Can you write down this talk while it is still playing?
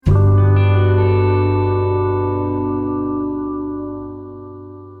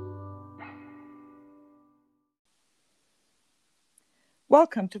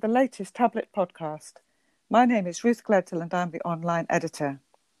Welcome to the latest Tablet podcast. My name is Ruth Gledhill and I'm the online editor.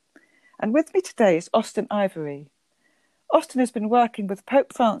 And with me today is Austin Ivory. Austin has been working with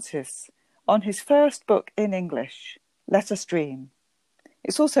Pope Francis on his first book in English, Let Us Dream.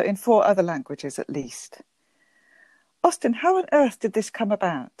 It's also in 4 other languages at least. Austin, how on earth did this come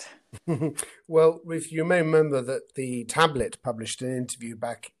about? Well, Ruth, you may remember that the Tablet published an interview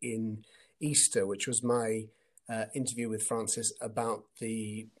back in Easter, which was my interview with Francis about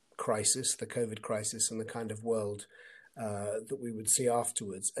the crisis, the COVID crisis, and the kind of world that we would see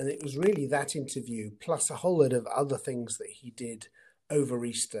afterwards. And it was really that interview, plus a whole lot of other things that he did over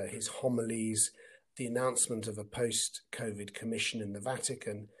Easter, his homilies, the announcement of a post-COVID commission in the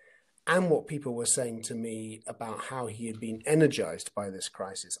Vatican, and what people were saying to me about how he had been energized by this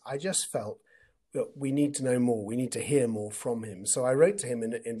crisis. I just felt that we need to know more. We need to hear more from him. So I wrote to him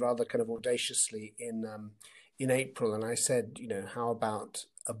in rather kind of audaciously in April, and I said, how about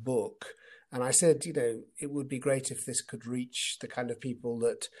a book? And I said, it would be great if this could reach the kind of people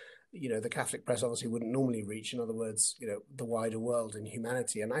that, the Catholic press obviously wouldn't normally reach. In other words, the wider world and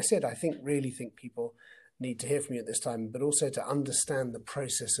humanity. And I said, I really think people need to hear from you at this time, but also to understand the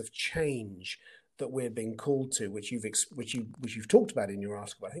process of change that we're being called to, which you've talked about in your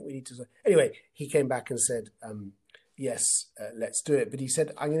article. I think we need to. Anyway, he came back and said, yes, let's do it. But he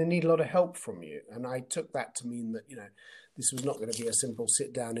said, I'm going to need a lot of help from you. And I took that to mean that, this was not going to be a simple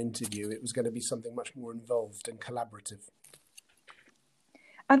sit-down interview. It was going to be something much more involved and collaborative.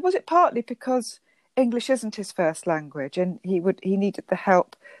 And was it partly because English isn't his first language and he needed the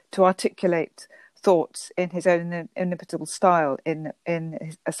help to articulate thoughts in his own inimitable style in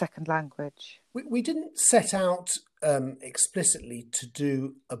a second language? We didn't set out explicitly to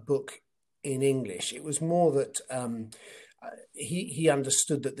do a book in English. It was more that he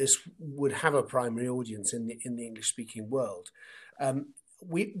understood that this would have a primary audience in the English-speaking world.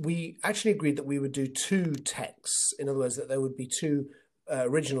 We actually agreed that we would do 2 texts. In other words, that there would be 2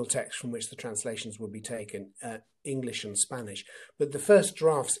 original texts from which the translations would be taken, English and Spanish. But the first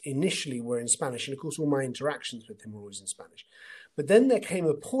drafts initially were in Spanish, and of course all my interactions with him were always in Spanish. But then there came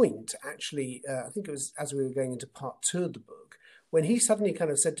a point, actually, I think it was as we were going into part 2 of the book, when he suddenly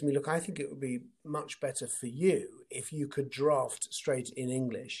kind of said to me, look, I think it would be much better for you if you could draft straight in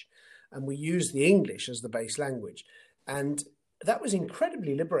English. And we use the English as the base language. And that was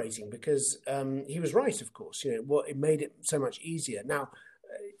incredibly liberating because he was right, of course. It made it so much easier. Now,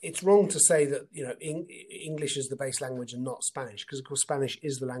 it's wrong to say that, English is the base language and not Spanish, because, of course, Spanish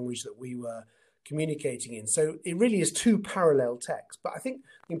is the language that we were communicating in. So it really is 2 parallel texts. But I think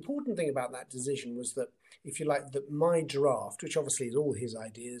the important thing about that decision was that, if you like, that my draft, which obviously is all his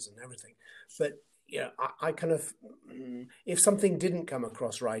ideas and everything, but I kind of, if something didn't come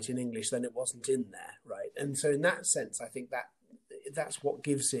across right in English, then it wasn't in there, right? And so in that sense, I think that's what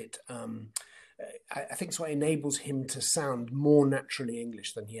gives it, I think it's what enables him to sound more naturally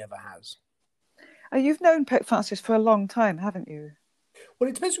English than he ever has. You've known Pope Francis for a long time, haven't you? Well,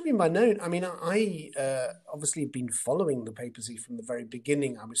 it depends what you mean by known. I mean, I obviously have been following the papacy from the very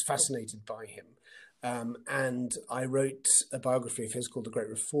beginning. I was fascinated by him. And I wrote a biography of his called The Great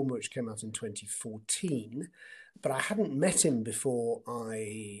Reformer, which came out in 2014. But I hadn't met him before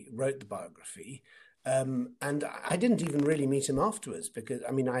I wrote the biography. And I didn't even really meet him afterwards because,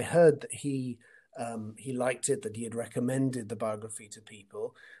 I heard that he liked it, that he had recommended the biography to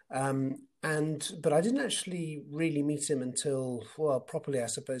people. But I didn't actually really meet him until, properly, I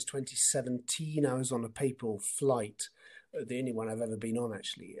suppose, 2017. I was on a papal flight, the only one I've ever been on,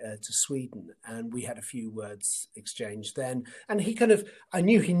 actually, to Sweden. And we had a few words exchanged then. And I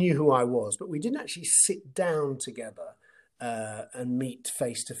knew he knew who I was, but we didn't actually sit down together and meet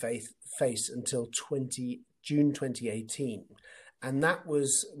face to face until June 2018. And that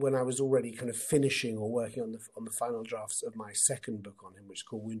was when I was already kind of finishing or working on the final drafts of my second book on him, which is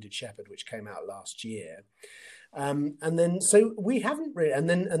called Wounded Shepherd, which came out last year. And then, so we haven't really, and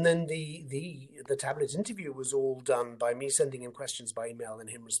then the Tablet interview was all done by me sending him questions by email and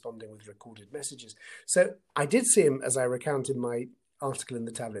him responding with recorded messages. So I did see him, as I recount in my article in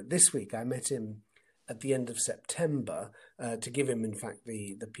the Tablet this week. I met him at the end of September to give him, in fact,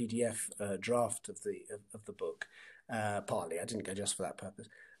 the PDF draft of the book. Partly, I didn't go just for that purpose.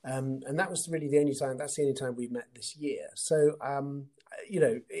 And that was really the only time. That's the only time we've met this year. So,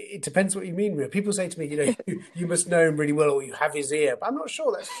 it depends what you mean. People say to me, you must know him really well, or you have his ear. But I'm not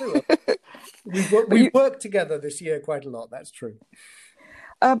sure that's true. We've worked together this year quite a lot. That's true.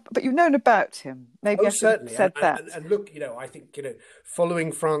 But you've known about him. Maybe I should certainly. have said that. And look, I think,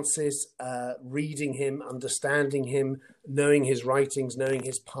 following Francis, reading him, understanding him, knowing his writings, knowing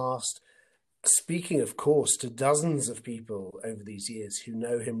his past, speaking, of course, to dozens of people over these years who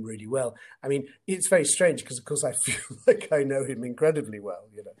know him really well. I mean, it's very strange because, of course, I feel like I know him incredibly well,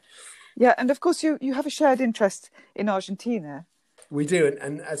 you know. Yeah, and of course you have a shared interest in Argentina. We do,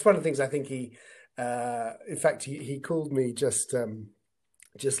 and it's one of the things I think in fact, he called me just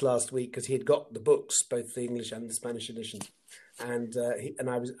last week because he had got the books, both the English and the Spanish edition, and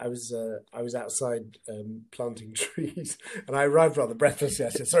I was outside planting trees, and I arrived rather breathlessly. I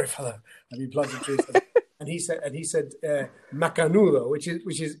said, "Sorry, fella, have you planted trees?" And he said macanudo, which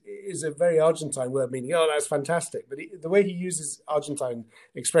is a very Argentine word meaning, "Oh, that's fantastic." But the way he uses Argentine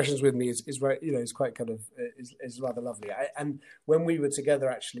expressions with me is right, you know, is quite kind of is rather lovely. And when we were together,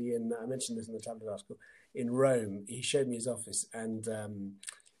 actually, I mentioned this in the tablet article, in Rome, he showed me his office, and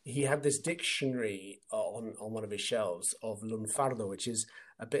he had this dictionary on one of his shelves of lunfardo, which is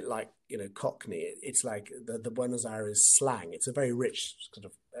a bit like, you know, Cockney. It's like the Buenos Aires slang. It's a very rich sort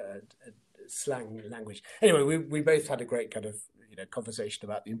of slang language. Anyway, we both had a great kind of, you know, conversation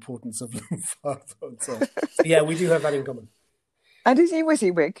about the importance of lunfardo and so on. So yeah, we do have that in common. And is he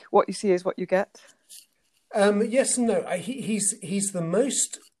WYSIWYG? What you see is what you get. Yes and no. He's the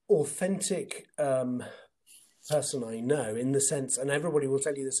most authentic person I know, in the sense, and everybody will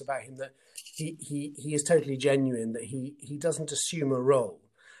tell you this about him, that he is totally genuine, that he doesn't assume a role,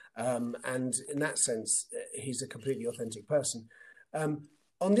 and in that sense, he's a completely authentic person.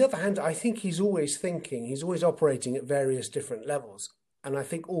 On the other hand, I think he's always thinking, he's always operating at various different levels, and I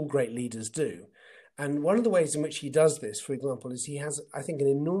think all great leaders do. And one of the ways in which he does this, for example, is he has, I think, an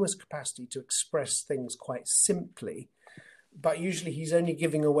enormous capacity to express things quite simply, but usually he's only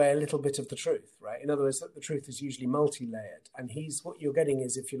giving away a little bit of the truth, right? In other words, the truth is usually multi-layered, and what you're getting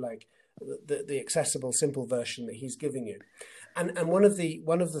is, if you like, the accessible, simple version that he's giving you. And one of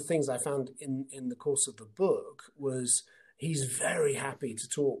the things I found in the course of the book was he's very happy to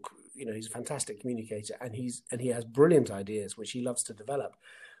talk. You know, he's a fantastic communicator, and he has brilliant ideas which he loves to develop.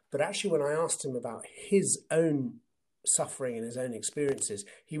 But actually, when I asked him about his own suffering and his own experiences,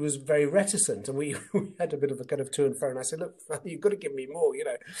 he was very reticent, and we had a bit of a kind of to and fro. And I said, "Look, you've got to give me more, you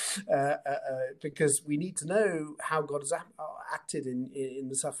know, because we need to know how God has acted in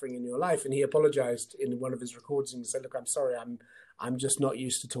the suffering in your life." And he apologized in one of his recordings and said, "Look, I'm sorry, I'm just not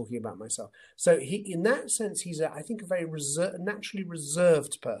used to talking about myself." So in that sense, he's I think a very naturally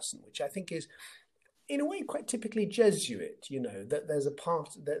reserved person, which I think is, in a way, quite typically Jesuit, you know, that there's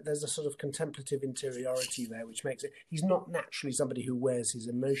a sort of contemplative interiority there, which makes it, he's not naturally somebody who wears his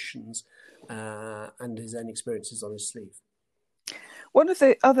emotions and his own experiences on his sleeve. One of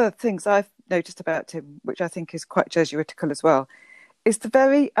the other things I've noticed about him, which I think is quite Jesuitical as well, is the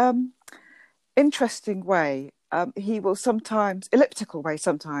very interesting way he will sometimes, elliptical way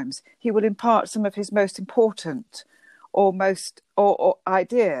sometimes, he will impart some of his most important or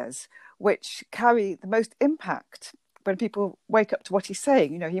ideas which carry the most impact when people wake up to what he's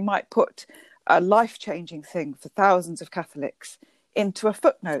saying. You know, he might put a life-changing thing for thousands of Catholics into a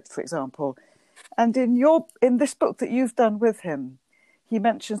footnote, for example. And in this book that you've done with him, he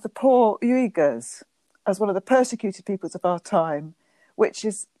mentions the poor Uyghurs as one of the persecuted peoples of our time, which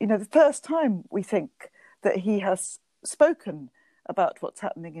is, you know, the first time we think that he has spoken about what's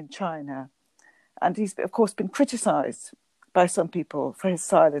happening in China. And he's, of course, been criticised by some people for his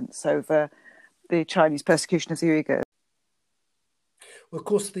silence over the Chinese persecution of the Uyghurs. Well, of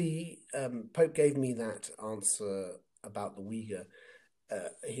course, the Pope gave me that answer about the Uyghur.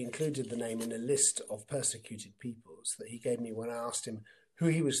 He included the name in a list of persecuted peoples that he gave me when I asked him who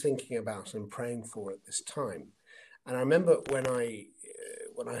he was thinking about and praying for at this time. And I remember when I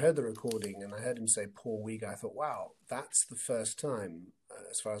heard the recording and I heard him say "poor Uyghur," I thought, wow, that's the first time,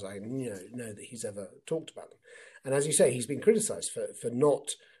 as far as I know, that he's ever talked about them. And as you say, he's been criticised for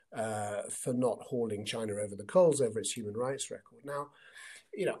not hauling China over the coals over its human rights record. Now,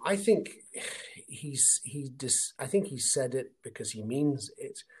 you know, I think he said it because he means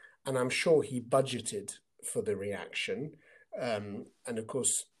it, and I'm sure he budgeted for the reaction. And of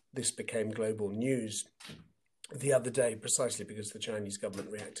course, this became global news the other day precisely because the Chinese government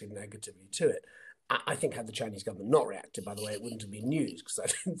reacted negatively to it. I think had the Chinese government not reacted, by the way, it wouldn't have been news, because I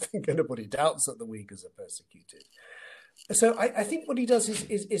don't think anybody doubts that the Uyghurs are persecuted. So I think what he does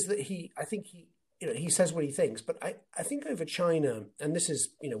is that he says what he thinks. But I think over China, and this is,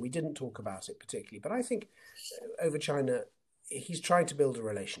 you know, we didn't talk about it particularly, but I think over China, he's trying to build a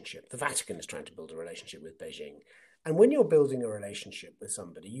relationship. The Vatican is trying to build a relationship with Beijing. And when you're building a relationship with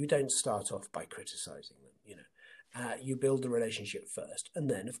somebody, you don't start off by criticizing them, you know. You build the relationship first, and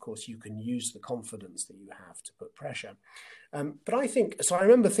then, of course, you can use the confidence that you have to put pressure. But I think so. I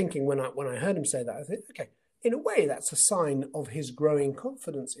remember thinking when I heard him say that, I think, okay, in a way, that's a sign of his growing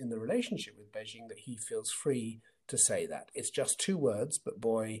confidence in the relationship with Beijing, that he feels free to say that. It's just 2 words, but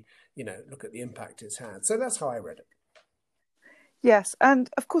boy, look at the impact it's had. So that's how I read it. Yes, and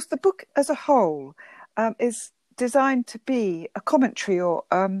of course the book as a whole is designed to be a commentary or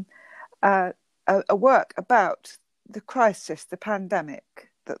a work about the crisis, the pandemic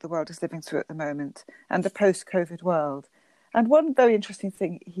that the world is living through at the moment, and the post-COVID world. And one very interesting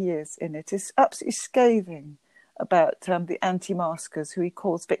thing he is in it is absolutely scathing about the anti-maskers, who he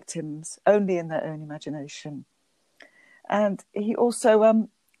calls victims only in their own imagination. And he also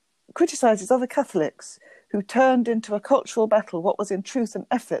criticises other Catholics who turned into a cultural battle what was in truth an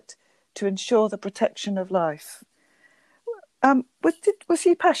effort to ensure the protection of life. Was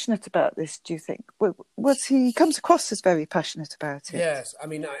he passionate about this, do you think? He comes across as very passionate about it? Yes, I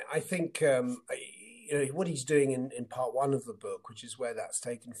mean, I think what he's doing in part 1 of the book, which is where that's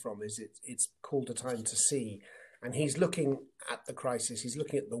taken from, is it's called A Time to See. And he's looking at the crisis, he's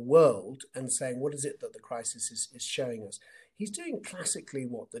looking at the world and saying, what is it that the crisis is showing us? He's doing classically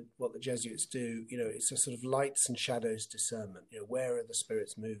what the Jesuits do. It's a sort of lights and shadows discernment. Where are the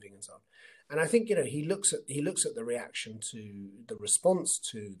spirits moving and so on. And I think he looks at the reaction to the response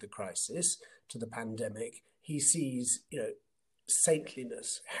to the crisis, to the pandemic. He sees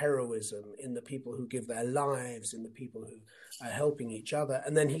saintliness, heroism in the people who give their lives, in the people who are helping each other.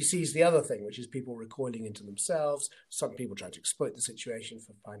 And then he sees the other thing, which is people recoiling into themselves, some people trying to exploit the situation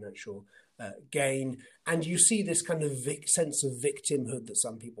for financial gain. And you see this kind of sense of victimhood that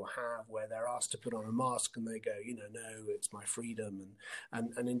some people have, where they're asked to put on a mask and they go, no, it's my freedom.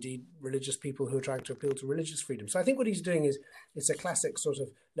 And indeed, religious people who are trying to appeal to religious freedom. So I think what he's doing is, it's a classic sort of,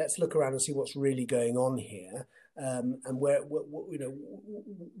 let's look around and see what's really going on here. And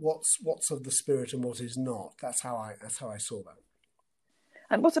what's of the spirit and what is not. That's how I saw that.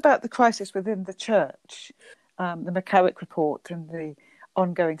 And what about the crisis within the church, the McCarrick report and the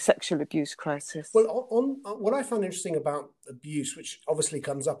ongoing sexual abuse crisis? Well, on what I find interesting about abuse, which obviously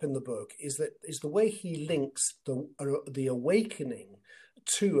comes up in the book, is the way he links the awakening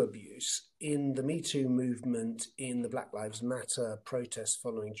to abuse in the Me Too movement, in the Black Lives Matter protests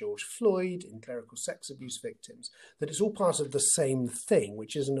following George Floyd, in clerical sex abuse victims, that it's all part of the same thing,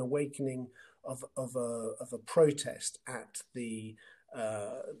 which is an awakening of a protest at the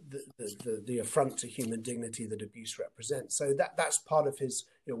affront to human dignity that abuse represents. So that's part of his,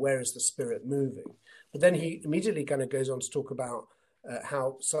 where is the spirit moving? But then he immediately kind of goes on to talk about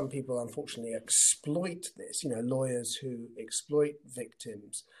how some people unfortunately exploit this, lawyers who exploit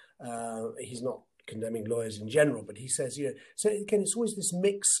victims. He's not condemning lawyers in general, but he says, so again, it's always this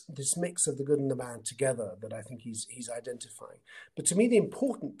mix of the good and the bad together that I think he's identifying. But to me, the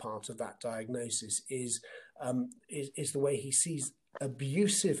important part of that diagnosis is the way he sees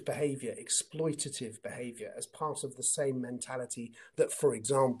abusive behavior, exploitative behavior as part of the same mentality that, for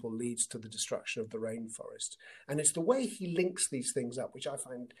example, leads to the destruction of the rainforest. And it's the way he links these things up, which I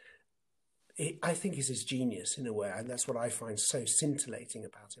think is his genius in a way, and that's what I find so scintillating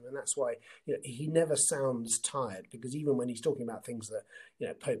about him. And that's why he never sounds tired, because even when he's talking about things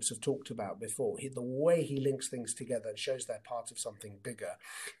that popes have talked about before, the way he links things together and shows they're part of something bigger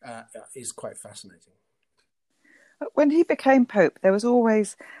is quite fascinating. When he became Pope, there was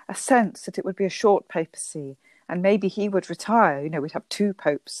always a sense that it would be a short papacy, and maybe he would retire. We'd have 2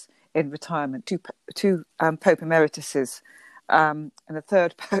 popes in retirement, two Pope Emerituses, and a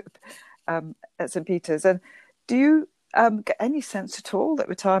third Pope at St. Peter's. And do you get any sense at all that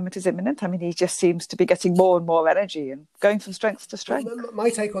retirement is imminent? I mean, he just seems to be getting more and more energy and going from strength to strength. Well,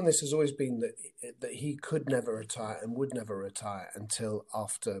 my take on this has always been that he could never retire and would never retire until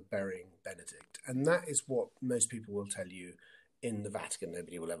after burying Benedict. And that is what most people will tell you in the Vatican.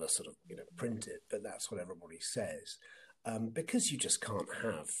 Nobody will ever sort of print it, but that's what everybody says. Because you just can't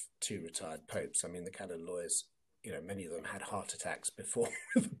have 2 retired popes. I mean, the canon lawyers, many of them had heart attacks before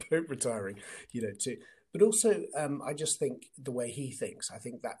the Pope retiring, too. But also, I just think the way he thinks, I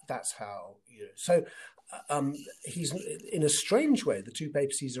think that's how, So he's, in a strange way, the 2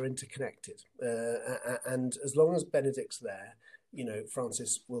 papacies are interconnected. And as long as Benedict's there,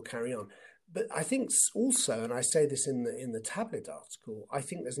 Francis will carry on. But I think also, and I say this in the tablet article, I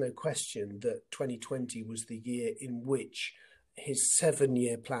think there's no question that 2020 was the year in which his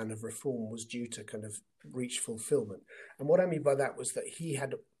 7-year plan of reform was due to kind of reach fulfillment. And what I mean by that was that he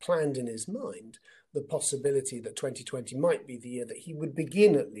had planned in his mind the possibility that 2020 might be the year that he would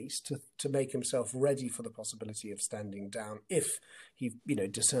begin, at least, to make himself ready for the possibility of standing down if he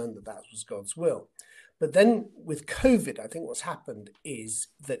discerned that was God's will. But then with COVID, I think what's happened is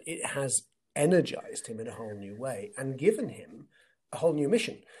that it has energized him in a whole new way and given him a whole new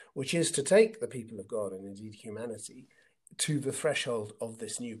mission, which is to take the people of God and indeed humanity to the threshold of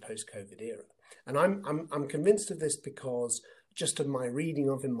this new post-COVID era. And I'm convinced of this because just of my reading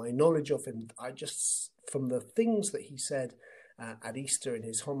of him, my knowledge of him, from the things that he said at Easter in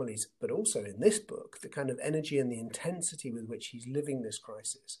his homilies, but also in this book, the kind of energy and the intensity with which he's living this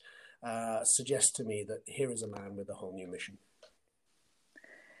crisis suggests to me that here is a man with a whole new mission.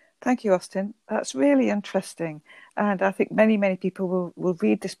 Thank you, Austin. That's really interesting. And I think many, many people will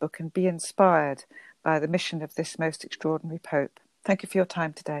read this book and be inspired by the mission of this most extraordinary Pope. Thank you for your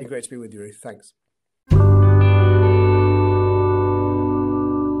time today. It's been great to be with you, Ruth. Thanks.